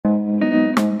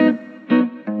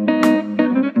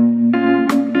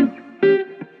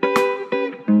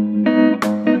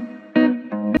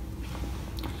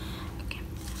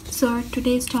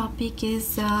today's topic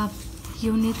is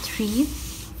unit 3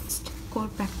 core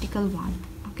practical 1.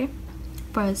 Okay,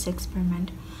 first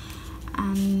experiment,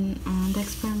 and the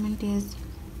experiment is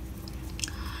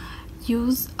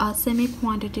use a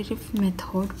semi-quantitative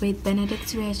method with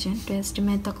Benedict's reagent to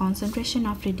estimate the concentration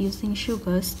of reducing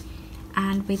sugars,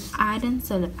 and with iodine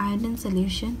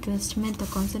solution to estimate the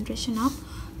concentration of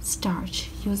starch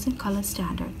using color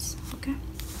standards. Okay,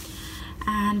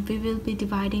 and we will be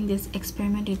dividing this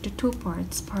experiment into two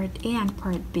parts, part A and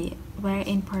part B, where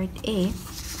in part A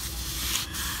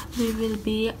we will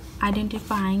be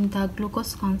identifying the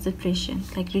glucose concentration,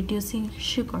 like reducing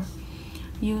sugar,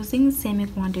 using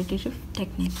semi-quantitative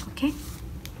technique. Okay,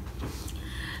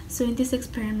 so in this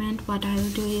experiment what I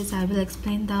will do is I will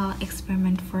explain the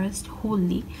experiment first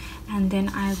wholly, and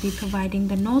then I'll be providing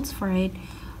the notes for it,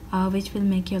 which will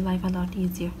make your life a lot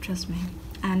easier, trust me.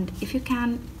 And if you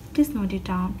can, please note it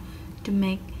down to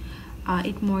make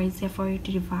it more easier for you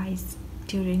to revise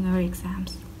during your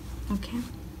exams. Okay,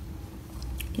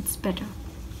 it's better.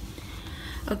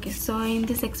 Okay, so in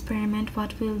this experiment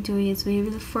what we'll do is we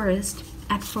will first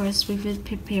we will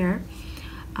prepare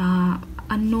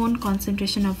a known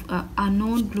concentration of a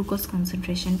known glucose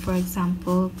concentration. For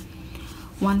example,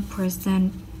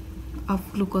 1%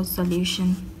 of glucose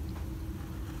solution.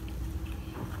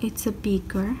 It's a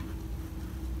beaker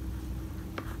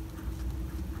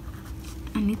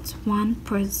and it's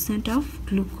 1% of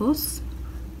glucose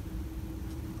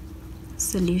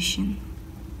solution.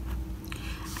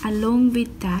 Along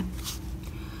with that,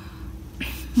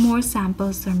 more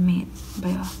samples are made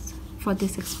by us for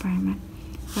this experiment.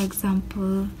 For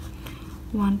example,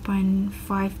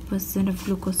 1.5% of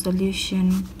glucose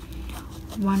solution,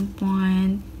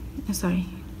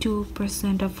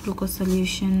 2% of glucose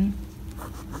solution,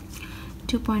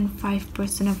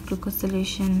 2.5% of glucose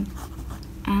solution,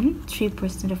 and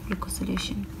 3% of glucose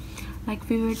solution. Like,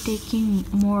 we were taking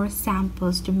more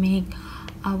samples to make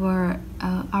our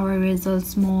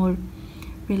results more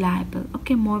reliable,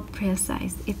 okay, more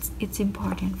precise. It's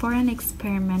important for an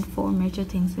experiment. 4 major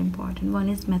things are important. 1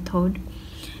 is method,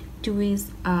 2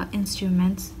 is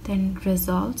instruments, then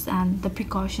results and the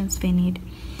precautions we need.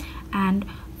 And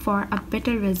for a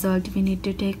better result we need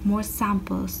to take more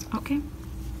samples, okay,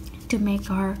 to make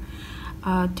our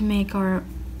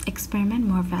experiment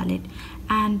more valid.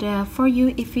 And for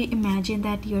you, if you imagine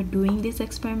that you're doing this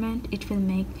experiment, it will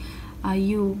make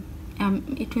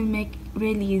it will make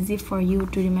really easy for you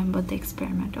to remember the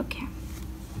experiment. Okay,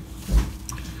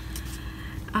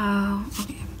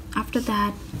 okay. After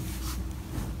that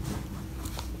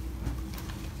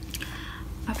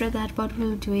what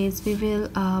we'll do is we will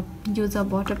use a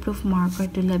waterproof marker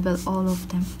to label all of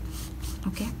them,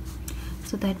 okay,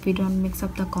 so that we don't mix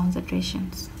up the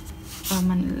concentrations,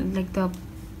 like the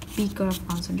beaker of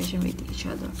concentration with each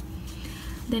other.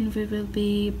 Then we will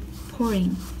be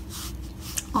pouring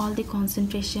all the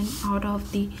concentration out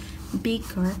of the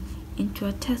beaker into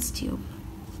a test tube,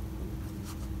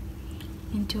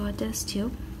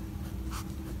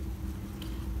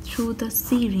 through the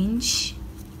syringe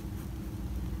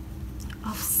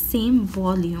of same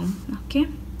volume. Okay,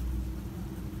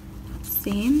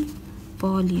 same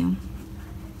volume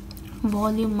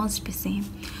must be same.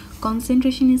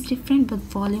 Concentration is different but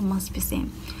volume must be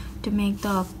same to make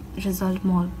the result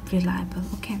more reliable.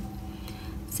 Okay,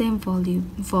 same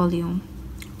volume.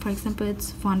 For example,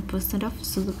 it's 1% of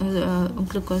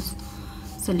glucose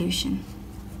solution.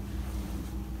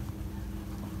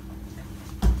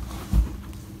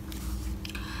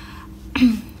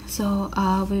 So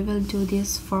we will do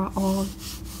this for all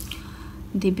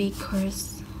the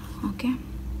beakers. Okay,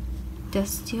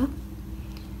 test tube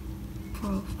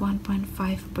for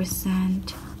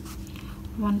 1.5%,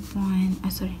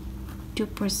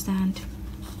 2%,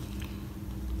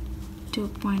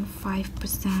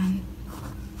 2.5%,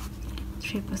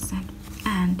 3%.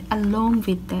 And along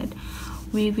with that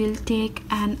we will take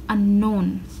an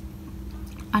unknown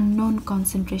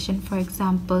concentration. For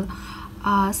example,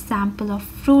 a sample of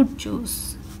fruit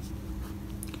juice,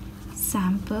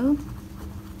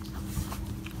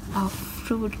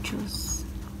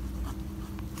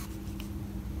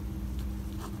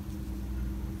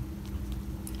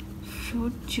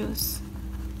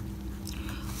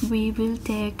 we will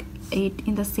take it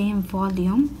in the same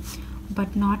volume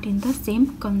but not in the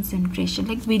same concentration.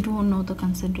 Like, we don't know the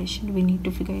concentration, we need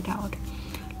to figure it out.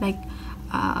 Like,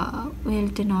 we'll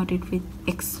denote it with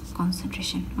X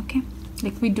concentration. Okay,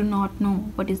 like, we do not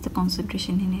know what is the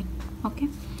concentration in it. Okay,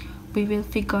 we will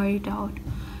figure it out.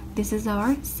 This is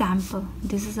our sample.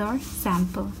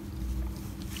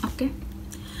 Okay,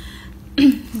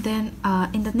 then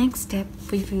in the next step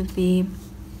we will be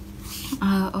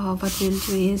what we'll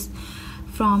do is,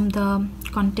 from the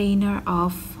container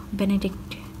of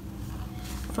Benedict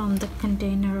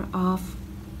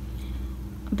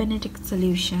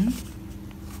solution,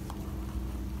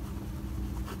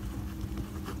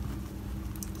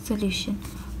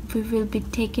 we will be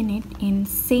taking it in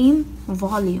same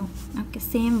volume. Okay,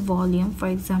 same volume, for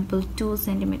example 2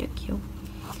 centimeter cube.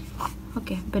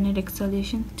 Okay, Benedict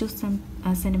solution 2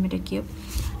 centimeter cube,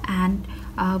 and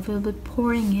we'll be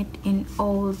pouring it in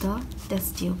all the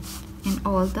test tube,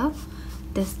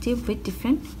 with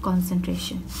different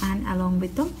concentration and along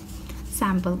with the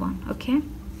sample one. Okay,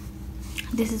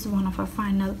 this is one of our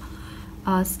final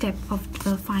step of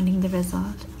finding the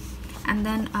result. And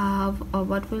then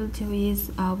what we'll do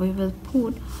is we will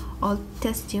put all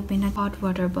test tube in a hot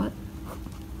water bath.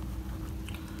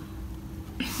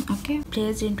 Okay,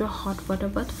 placed into a hot water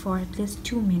bath for at least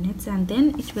 2 minutes, and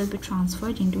then it will be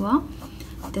transferred into a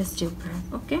test tube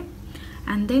bath. Okay,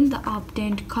 and then the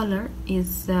obtained color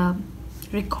is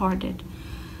recorded.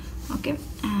 Okay,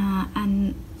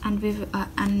 and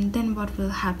then what will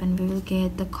happen, we will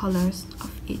get the colors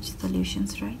of each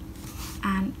solutions, right,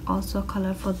 and also a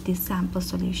color for this sample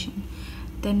solution.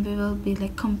 Then we will be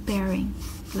like comparing,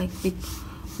 like with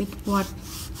what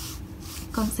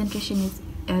concentration is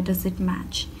does it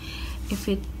match. If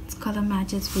its color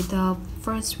matches with the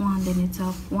first one, then it's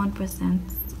a 1%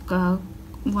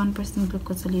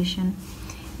 glucose solution.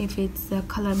 If its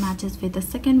color matches with the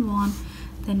second one,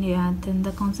 then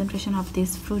the concentration of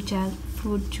this fruit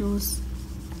juice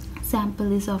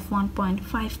sample is of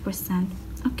 1.5%.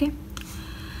 Okay,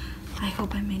 I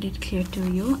hope I made it clear to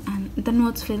you, and the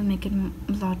notes will make it a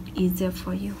lot easier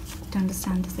for you to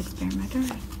understand this experiment.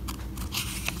 Alright,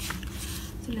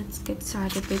 so let's get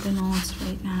started with the notes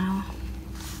right now.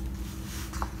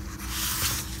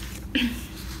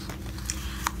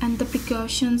 And the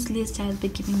precautions list I'll be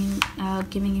giving you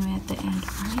at the end.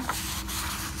 Right?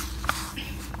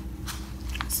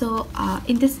 So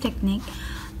in this technique,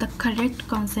 the correct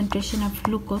concentration of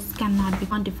glucose cannot be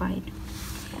quantified.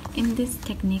 In this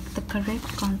technique, the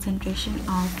correct concentration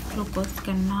of glucose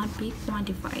cannot be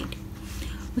quantified.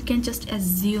 We can just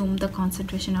assume the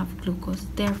concentration of glucose.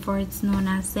 Therefore, it's known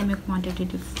as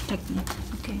semi-quantitative technique.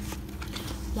 Okay.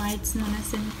 Why it's known as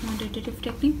semi-quantitative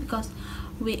technique? Because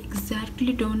we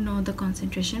exactly don't know the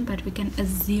concentration, but we can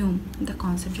assume the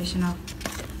concentration of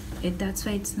it. That's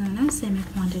why it's known as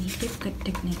semi-quantitative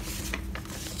technique.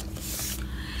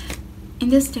 In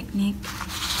this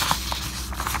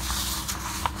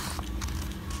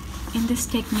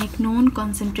technique, known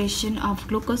concentration of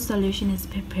glucose solution is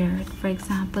prepared. For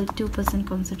example, 2%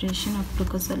 concentration of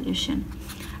glucose solution.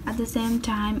 At the same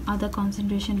time, other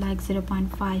concentration like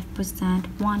 0.5%, 1%,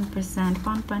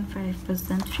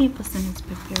 1.5%, 3% is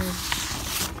prepared.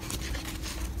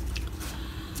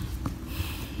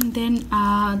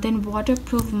 Then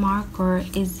waterproof marker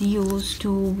is used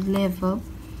to level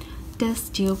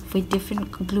test tube with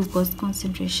different glucose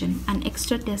concentration. An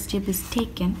extra test tube is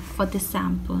taken for the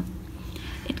sample.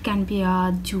 It can be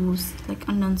a juice, like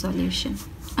unknown solution,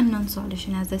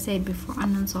 as I said before,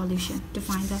 unknown solution, to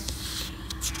find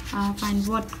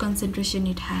what concentration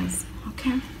it has.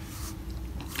 Okay,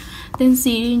 then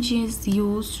syringe is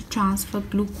used to transfer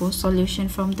glucose solution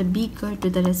from the beaker to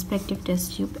the respective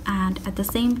test tube, and at the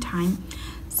same time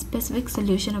specific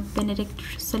solution of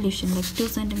Benedict solution like 2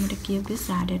 centimeter cube is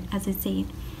added. As I said,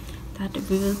 that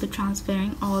we will be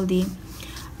transferring all the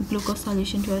glucose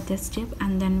solution to a test tube,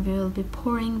 and then we will be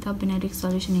pouring the Benedict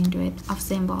solution into it of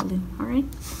same volume. Alright,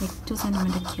 like 2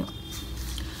 centimeter cube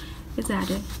is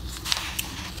added.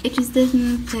 It is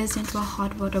then placed into a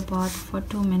hot water bath for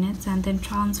 2 minutes and then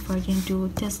transferred into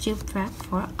test tube trap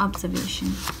for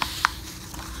observation.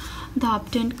 The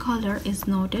obtained color is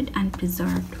noted and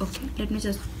preserved. Okay, let me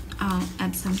just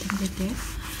add something with it.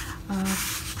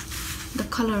 The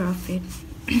color of it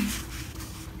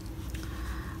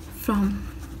from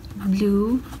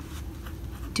blue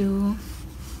to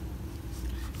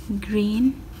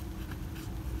green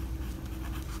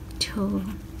to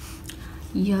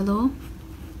yellow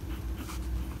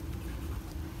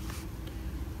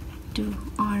to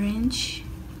orange,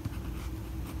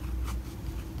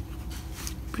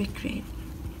 brick red.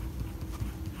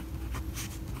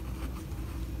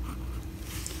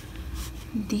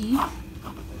 The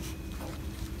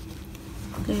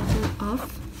level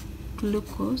of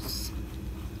glucose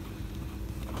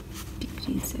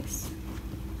decreases.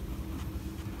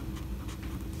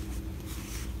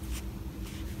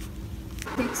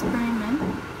 The experiment,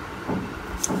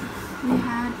 we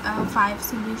had 5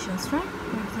 solutions, right?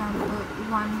 For example,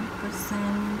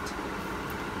 1%,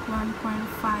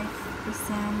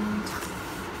 1.5%,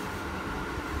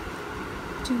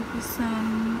 2%,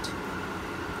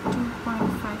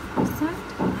 2.5%,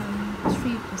 and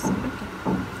 3%. Okay.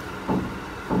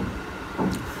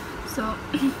 So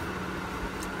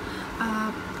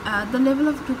the level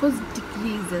of glucose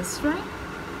decreases, right?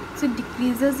 So it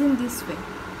decreases in this way.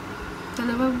 The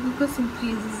level of glucose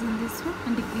increases in this way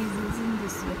and decreases in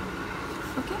this way.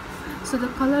 Okay. So the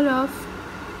color of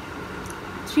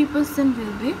 3%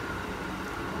 will be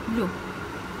blue.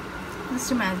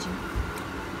 Just imagine.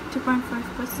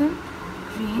 2.5%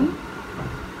 green,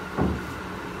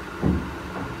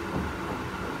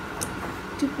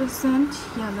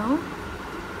 2% yellow,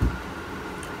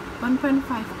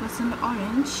 1.5%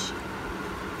 orange.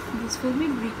 This will be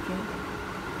brick red.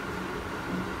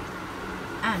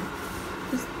 And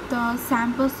the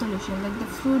sample solution, like the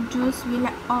fruit juice, will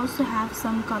also have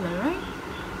some color, right?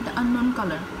 The unknown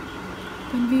color.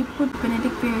 When we put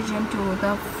Benedict reagent to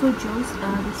the fruit juice,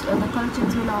 the color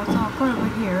change will also occur over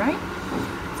here, right?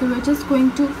 So we're just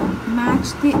going to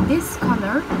match this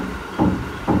color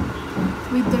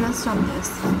with the rest of this.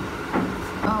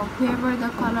 Whoever the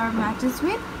color matches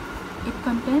with, it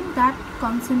contains that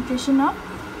concentration of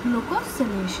glucose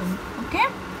solution. Okay,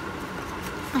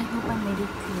 I hope I made it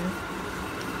clear.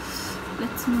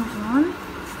 Let's move on.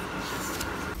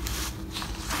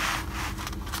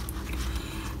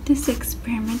 This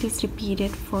experiment is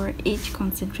repeated for each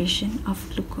concentration of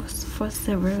glucose for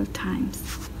several times.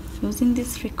 Using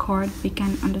this record, we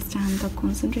can understand the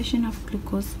concentration of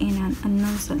glucose in an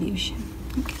unknown solution.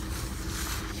 Okay.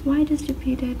 Why it is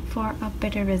repeated? For a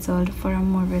better result, for a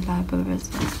more reliable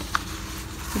result,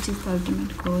 which is the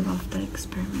ultimate goal of the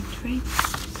experiment, right?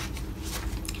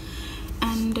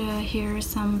 And here are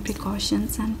some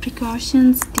precautions, and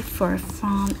precautions differ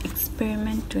from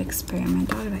experiment to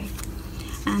experiment. All right.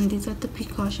 And these are the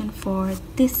precautions for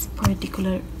this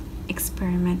particular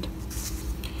experiment.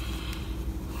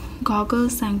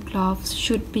 Goggles and gloves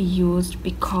should be used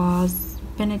because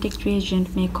Benedict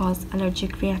reagent may cause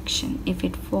allergic reaction if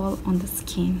it falls on the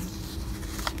skin.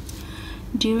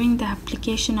 During the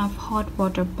application of hot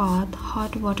water bath,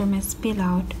 hot water may spill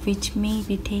out, which may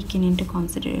be taken into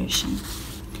consideration.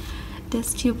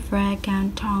 Test tube rag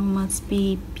and tongue must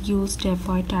be used to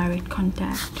avoid direct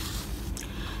contact.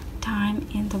 Time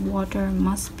in the water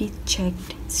must be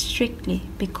checked strictly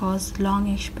because long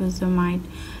exposure might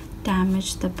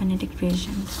damage the Benedict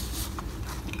reagent.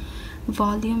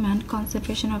 Volume and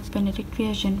concentration of Benedict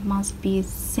reagent must be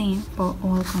same for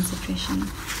all concentration.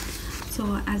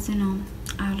 So as you know,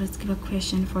 I'll just give a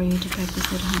question for you to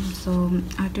practice at home. So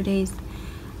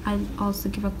I'll also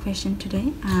give a question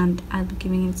today, and I'll be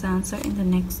giving its answer in the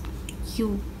next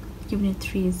Unit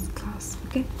 3's class.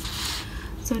 Okay.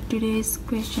 So today's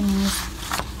question is,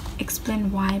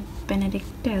 explain why Benedict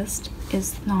test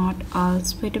is not a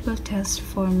suitable test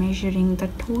for measuring the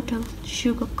total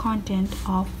sugar content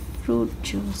of fruit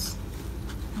juice.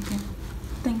 Okay,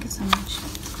 thank you so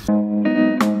much.